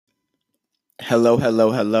Hello,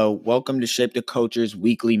 hello, hello. Welcome to Shape the Culture's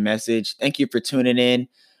weekly message. Thank you for tuning in.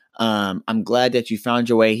 I'm glad that you found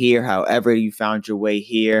your way here, however, you found your way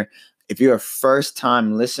here. If you're a first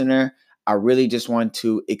time listener, I really just want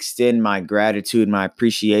to extend my gratitude, my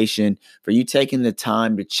appreciation for you taking the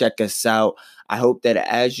time to check us out. I hope that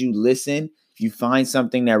as you listen, you find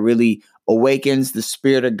something that really awakens the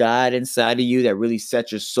spirit of God inside of you, that really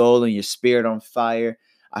sets your soul and your spirit on fire.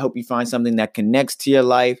 I hope you find something that connects to your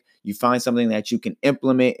life. You find something that you can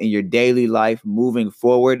implement in your daily life moving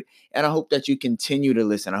forward. And I hope that you continue to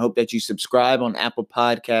listen. I hope that you subscribe on Apple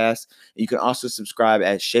Podcasts. You can also subscribe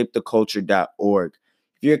at shapetheculture.org.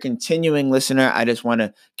 If you're a continuing listener, I just want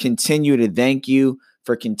to continue to thank you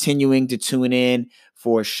for continuing to tune in,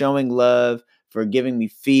 for showing love, for giving me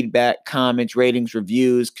feedback, comments, ratings,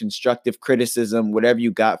 reviews, constructive criticism, whatever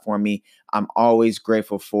you got for me. I'm always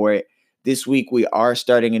grateful for it. This week, we are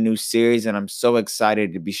starting a new series, and I'm so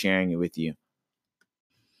excited to be sharing it with you.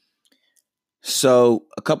 So,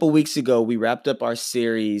 a couple weeks ago, we wrapped up our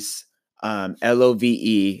series,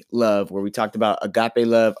 LOVE, Love, where we talked about agape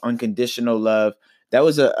love, unconditional love. That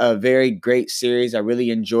was a very great series. I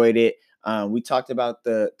really enjoyed it. We talked about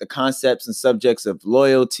the concepts and subjects of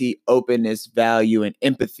loyalty, openness, value, and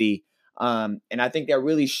empathy. And I think that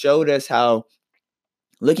really showed us how,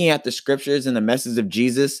 looking at the scriptures and the message of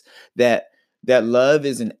Jesus, that love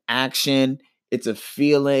is an action, it's a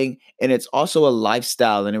feeling, and it's also a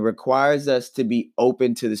lifestyle, and it requires us to be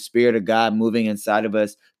open to the spirit of God moving inside of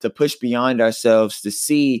us, to push beyond ourselves, to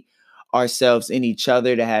see ourselves in each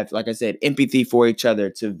other, to have, like I said, empathy for each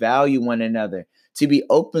other, to value one another, to be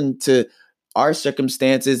open to our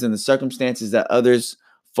circumstances and the circumstances that others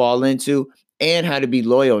fall into, and how to be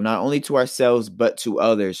loyal not only to ourselves but to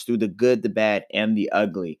others through the good, the bad, and the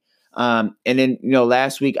ugly. And then,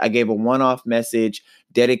 last week I gave a one-off message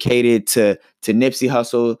dedicated to Nipsey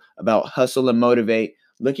Hussle about hustle and motivate,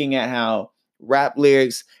 looking at how rap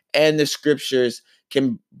lyrics and the scriptures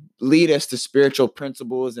can lead us to spiritual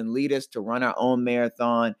principles and lead us to run our own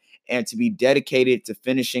marathon and to be dedicated to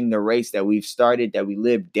finishing the race that we've started, that we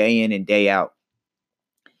live day in and day out.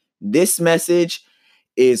 This message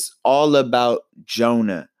is all about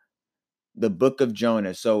Jonah, the book of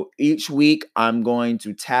Jonah. So each week I'm going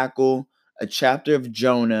to tackle a chapter of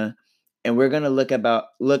Jonah, and we're going to look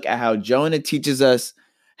at how Jonah teaches us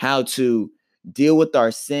how to deal with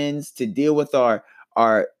our sins, to deal with our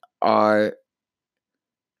our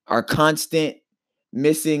our constant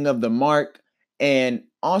missing of the mark, and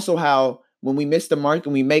also how when we miss the mark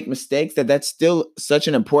and we make mistakes, that's still such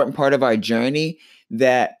an important part of our journey,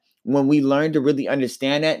 that when we learn to really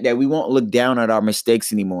understand that we won't look down at our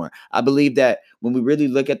mistakes anymore. I believe that when we really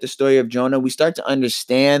look at the story of Jonah, we start to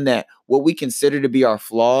understand that what we consider to be our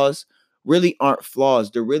flaws really aren't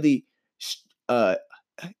flaws. They're really uh,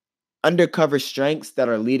 undercover strengths that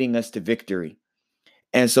are leading us to victory.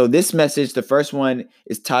 And so this message, the first one,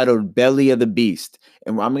 is titled Belly of the Beast.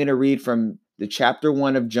 And I'm going to read from the chapter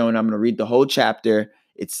 1 of Jonah. I'm going to read the whole chapter.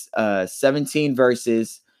 It's 17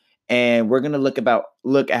 verses. And we're going to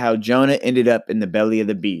look at how Jonah ended up in the belly of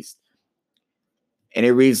the beast. And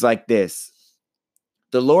it reads like this.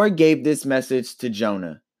 The Lord gave this message to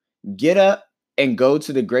Jonah. Get up and go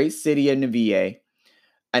to the great city of Nineveh.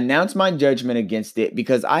 Announce my judgment against it,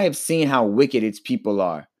 because I have seen how wicked its people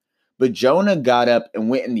are. But Jonah got up and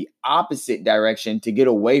went in the opposite direction to get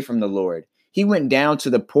away from the Lord. He went down to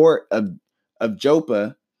the port of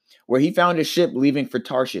Joppa, where he found a ship leaving for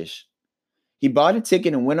Tarshish. He bought a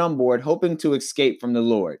ticket and went on board, hoping to escape from the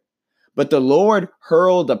Lord. But the Lord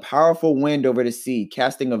hurled a powerful wind over the sea,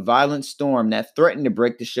 casting a violent storm that threatened to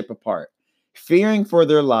break the ship apart. Fearing for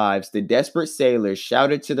their lives, the desperate sailors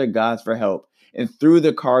shouted to their gods for help and threw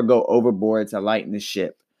the cargo overboard to lighten the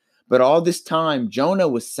ship. But all this time, Jonah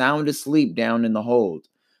was sound asleep down in the hold.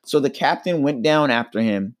 So the captain went down after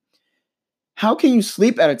him. How can you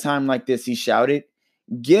sleep at a time like this? He shouted.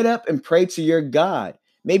 Get up and pray to your God.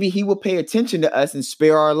 Maybe he will pay attention to us and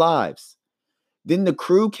spare our lives. Then the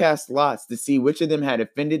crew cast lots to see which of them had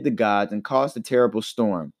offended the gods and caused a terrible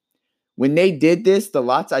storm. When they did this, the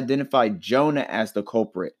lots identified Jonah as the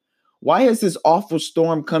culprit. Why has this awful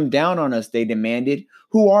storm come down on us? They demanded.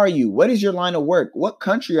 Who are you? What is your line of work? What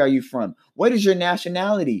country are you from? What is your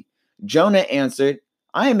nationality? Jonah answered,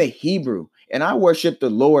 I am a Hebrew, and I worship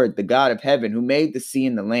the Lord, the God of heaven, who made the sea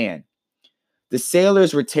and the land. The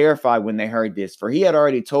sailors were terrified when they heard this, for he had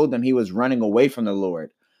already told them he was running away from the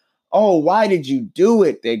Lord. Oh, why did you do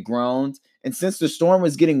it? They groaned. And since the storm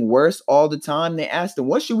was getting worse all the time, they asked him,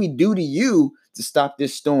 what should we do to you to stop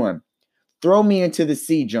this storm? Throw me into the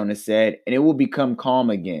sea, Jonah said, and it will become calm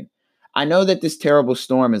again. I know that this terrible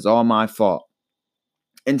storm is all my fault.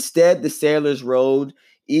 Instead, the sailors rowed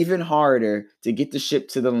even harder to get the ship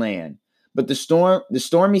to the land. But the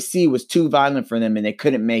stormy sea was too violent for them and they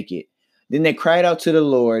couldn't make it. Then they cried out to the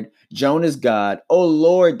Lord, Jonah's God. "Oh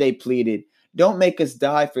Lord," they pleaded, "don't make us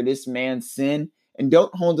die for this man's sin and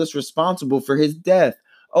don't hold us responsible for his death.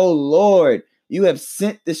 Oh Lord, you have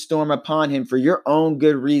sent this storm upon him for your own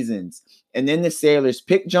good reasons." And then the sailors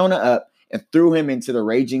picked Jonah up and threw him into the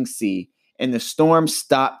raging sea, and the storm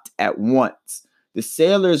stopped at once. The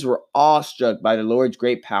sailors were awestruck by the Lord's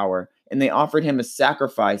great power, and they offered him a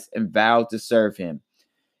sacrifice and vowed to serve him.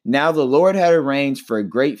 Now the Lord had arranged for a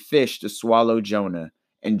great fish to swallow Jonah,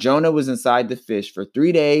 and Jonah was inside the fish for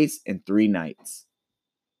 3 days and 3 nights.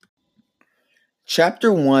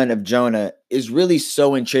 Chapter 1 of Jonah is really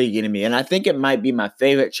so intriguing to me, and I think it might be my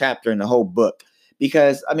favorite chapter in the whole book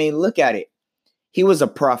because, look at it. He was a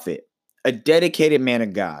prophet, a dedicated man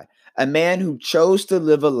of God, a man who chose to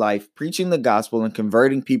live a life preaching the gospel and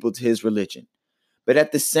converting people to his religion. But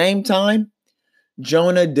at the same time,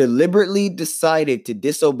 Jonah deliberately decided to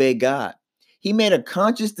disobey God. He made a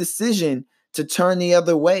conscious decision to turn the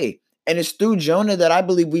other way. And it's through Jonah that I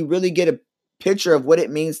believe we really get a picture of what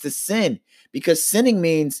it means to sin, because sinning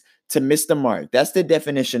means to miss the mark. That's the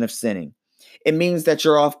definition of sinning. It means that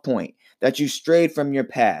you're off point, that you strayed from your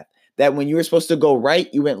path, that when you were supposed to go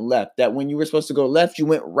right, you went left, that when you were supposed to go left, you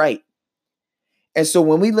went right. And so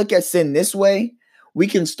when we look at sin this way, we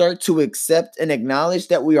can start to accept and acknowledge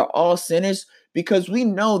that we are all sinners because we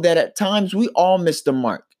know that at times we all miss the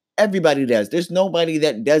mark. Everybody does. There's nobody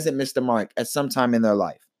that doesn't miss the mark at some time in their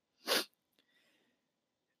life.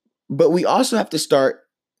 But we also have to start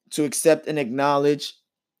to accept and acknowledge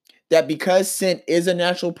that because sin is a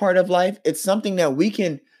natural part of life, it's something that we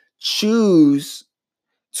can choose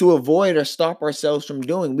to avoid or stop ourselves from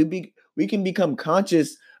doing. We can become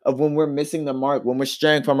conscious of when we're missing the mark, when we're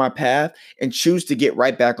straying from our path, and choose to get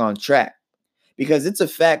right back on track. Because it's a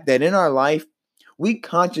fact that in our life, we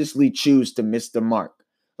consciously choose to miss the mark.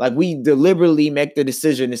 Like we deliberately make the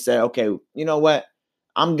decision to say, okay, you know what?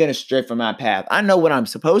 I'm going to stray from my path. I know what I'm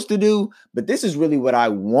supposed to do, but this is really what I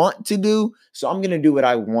want to do. So I'm going to do what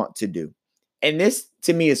I want to do. And this,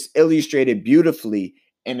 to me, is illustrated beautifully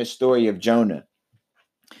in the story of Jonah.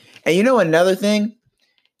 And another thing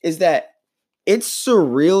is that it's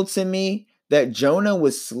surreal to me that Jonah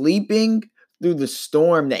was sleeping through the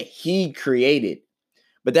storm that he created.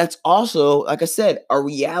 But that's also, like I said, a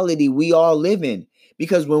reality we all live in.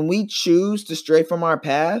 Because when we choose to stray from our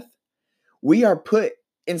path, we are put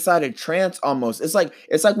inside a trance almost. It's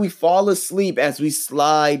like we fall asleep as we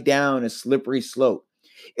slide down a slippery slope.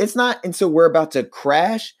 It's not until we're about to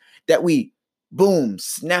crash that we, boom,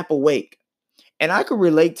 snap awake. And I could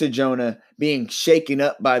relate to Jonah being shaken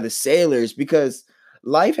up by the sailors because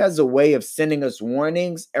life has a way of sending us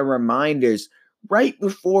warnings and reminders right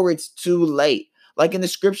before it's too late. Like in the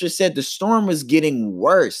scripture said, the storm was getting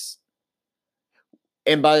worse.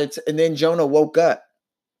 And then Jonah woke up.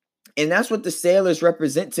 And that's what the sailors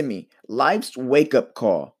represent to me. Life's wake-up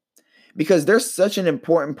call. Because they're such an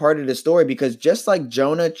important part of the story. Because just like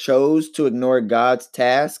Jonah chose to ignore God's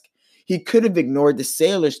task, he could have ignored the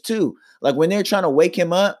sailors too. Like when they're trying to wake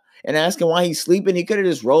him up and ask him why he's sleeping, he could have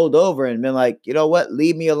just rolled over and been like, you know what?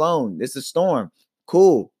 Leave me alone. It's a storm.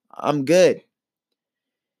 Cool. I'm good.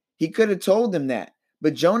 He could have told them that.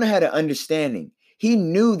 But Jonah had an understanding. He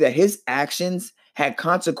knew that his actions had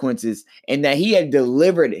consequences and that he had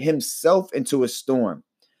delivered himself into a storm.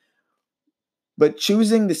 But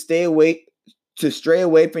choosing to stray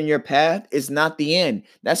away from your path is not the end.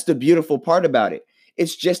 That's the beautiful part about it.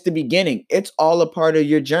 It's just the beginning. It's all a part of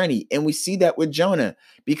your journey. And we see that with Jonah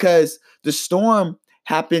because the storm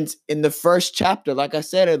happens in the first chapter, like I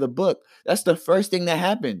said, of the book. That's the first thing that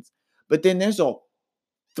happens. But then there's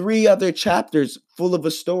 3 other chapters full of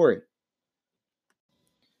a story.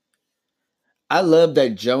 I love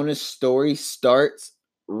that Jonah's story starts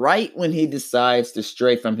right when he decides to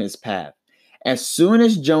stray from his path. As soon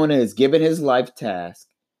as Jonah is given his life task,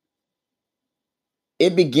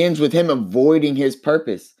 it begins with him avoiding his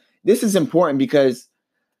purpose. This is important because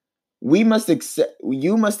you must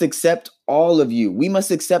accept all of you. We must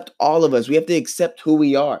accept all of us. We have to accept who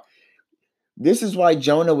we are. This is why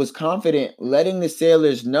Jonah was confident, letting the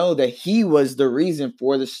sailors know that he was the reason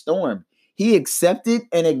for the storm. He accepted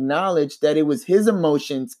and acknowledged that it was his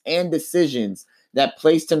emotions and decisions that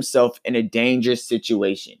placed himself in a dangerous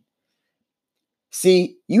situation.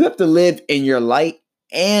 See, you have to live in your light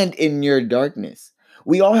and in your darkness.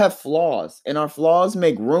 We all have flaws, and our flaws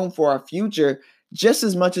make room for our future just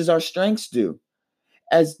as much as our strengths do.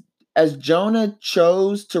 As Jonah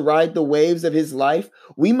chose to ride the waves of his life,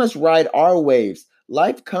 we must ride our waves.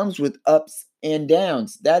 Life comes with ups and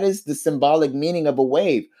downs. That is the symbolic meaning of a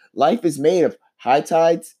wave. Life is made of high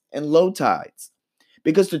tides and low tides.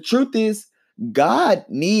 Because the truth is, God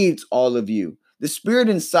needs all of you. The spirit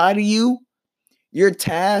inside of you, your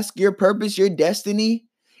task, your purpose, your destiny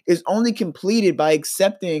is only completed by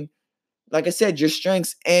accepting, like I said, your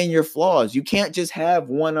strengths and your flaws. You can't just have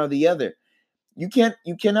one or the other. You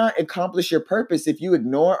cannot accomplish your purpose if you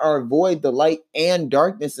ignore or avoid the light and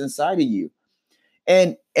darkness inside of you.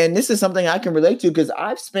 And this is something I can relate to because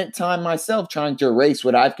I've spent time myself trying to erase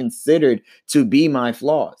what I've considered to be my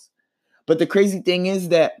flaws. But the crazy thing is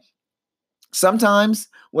that sometimes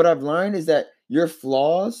what I've learned is that your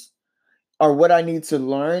flaws are what I need to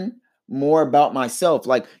learn more about myself.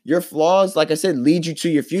 Like your flaws, like I said, lead you to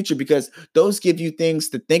your future because those give you things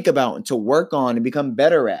to think about and to work on and become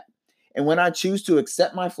better at. And when I choose to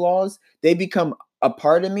accept my flaws, they become a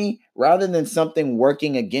part of me rather than something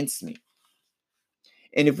working against me.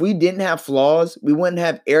 And if we didn't have flaws, we wouldn't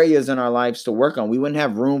have areas in our lives to work on. We wouldn't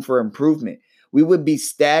have room for improvement. We would be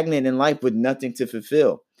stagnant in life with nothing to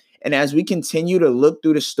fulfill. And as we continue to look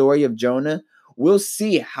through the story of Jonah, we'll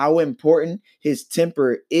see how important his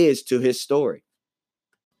temper is to his story.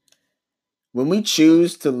 When we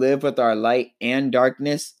choose to live with our light and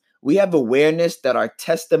darkness, we have awareness that our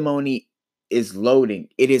testimony is loading.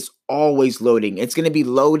 It is always loading. It's going to be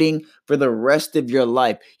loading for the rest of your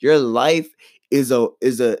life. Your life is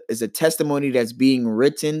a testimony that's being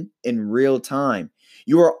written in real time.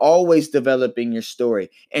 You are always developing your story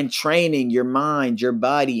and training your mind, your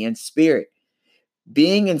body, and spirit.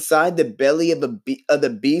 Being inside the belly of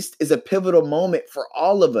the beast is a pivotal moment for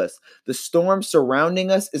all of us. The storm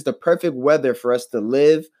surrounding us is the perfect weather for us to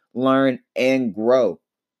live, learn, and grow.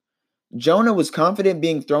 Jonah was confident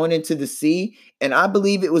being thrown into the sea, and I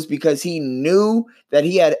believe it was because he knew that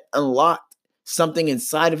he had unlocked something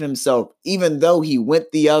inside of himself, even though he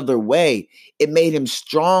went the other way. It made him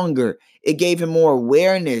stronger. It gave him more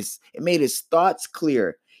awareness. It made his thoughts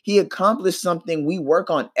clear. He accomplished something we work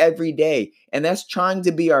on every day, and that's trying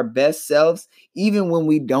to be our best selves, even when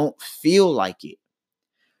we don't feel like it.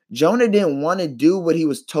 Jonah didn't want to do what he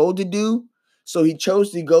was told to do, so he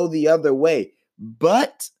chose to go the other way.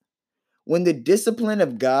 But when the discipline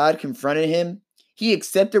of God confronted him, he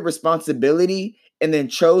accepted responsibility and then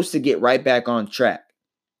chose to get right back on track.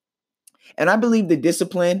 And I believe the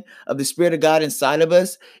discipline of the Spirit of God inside of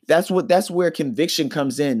us, that's where conviction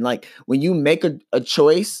comes in. Like when you make a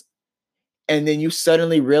choice and then you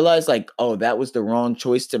suddenly realize, like, oh, that was the wrong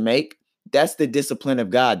choice to make. That's the discipline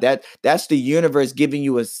of God. That's the universe giving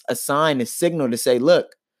you a sign, a signal to say,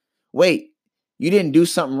 look, wait, you didn't do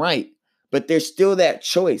something right. But there's still that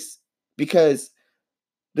choice because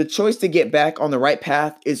the choice to get back on the right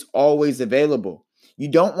path is always available. You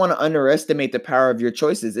don't want to underestimate the power of your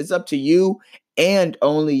choices. It's up to you and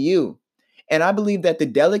only you. And I believe that the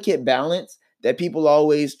delicate balance that people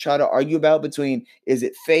always try to argue about between is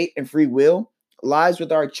it fate and free will lies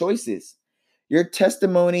with our choices. Your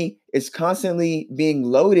testimony is constantly being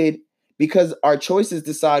loaded because our choices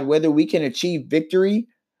decide whether we can achieve victory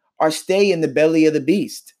or stay in the belly of the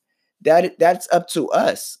beast. That's up to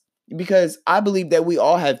us because I believe that we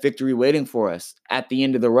all have victory waiting for us at the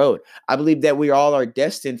end of the road. I believe that we all are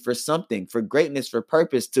destined for something, for greatness, for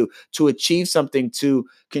purpose, to achieve something, to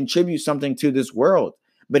contribute something to this world.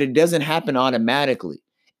 But it doesn't happen automatically.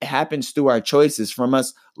 It happens through our choices, from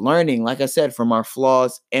us learning, like I said, from our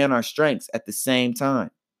flaws and our strengths at the same time.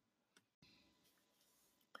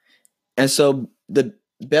 And so the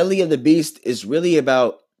belly of the beast is really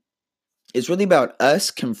about us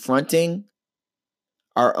confronting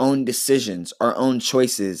our own decisions, our own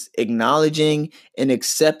choices, acknowledging and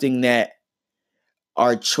accepting that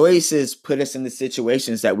our choices put us in the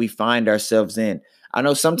situations that we find ourselves in. I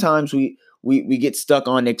know sometimes we get stuck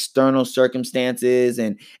on external circumstances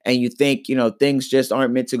and you think, things just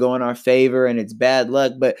aren't meant to go in our favor and it's bad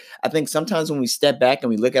luck. But I think sometimes when we step back and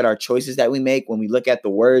we look at our choices that we make, when we look at the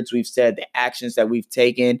words we've said, the actions that we've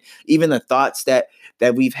taken, even the thoughts that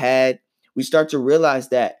we've had, we start to realize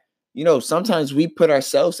that, sometimes we put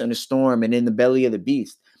ourselves in a storm and in the belly of the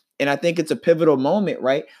beast. And I think it's a pivotal moment,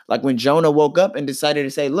 right? Like when Jonah woke up and decided to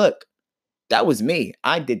say, look, that was me.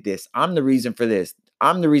 I did this. I'm the reason for this.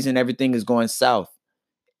 I'm the reason everything is going south.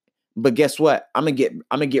 But guess what? I'm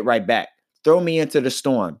gonna get right back. Throw me into the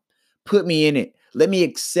storm. Put me in it. Let me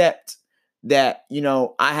accept that,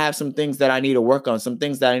 I have some things that I need to work on, some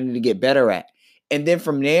things that I need to get better at. And then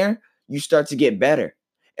from there, you start to get better.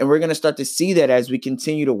 And we're gonna start to see that as we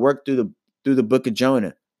continue to work through the book of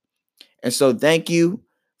Jonah. And so thank you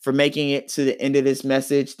for making it to the end of this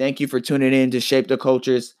message. Thank you for tuning in to Shape the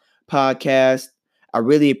Cultures podcast. I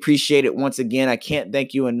really appreciate it once again. I can't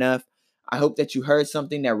thank you enough. I hope that you heard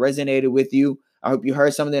something that resonated with you. I hope you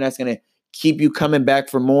heard something that's going to keep you coming back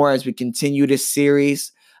for more as we continue this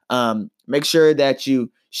series. Make sure that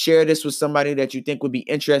you share this with somebody that you think would be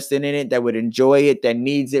interested in it, that would enjoy it, that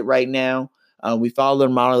needs it right now. We follow the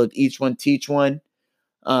model of each one, teach one.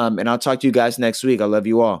 And I'll talk to you guys next week. I love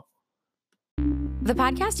you all. The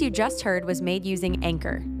podcast you just heard was made using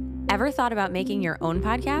Anchor. Ever thought about making your own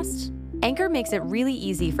podcast? Anchor makes it really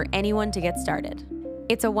easy for anyone to get started.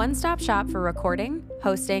 It's a one-stop shop for recording,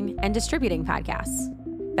 hosting, and distributing podcasts.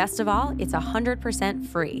 Best of all, it's 100%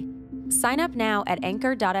 free. Sign up now at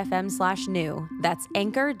anchor.fm/new. That's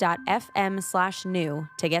anchor.fm/new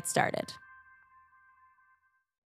to get started.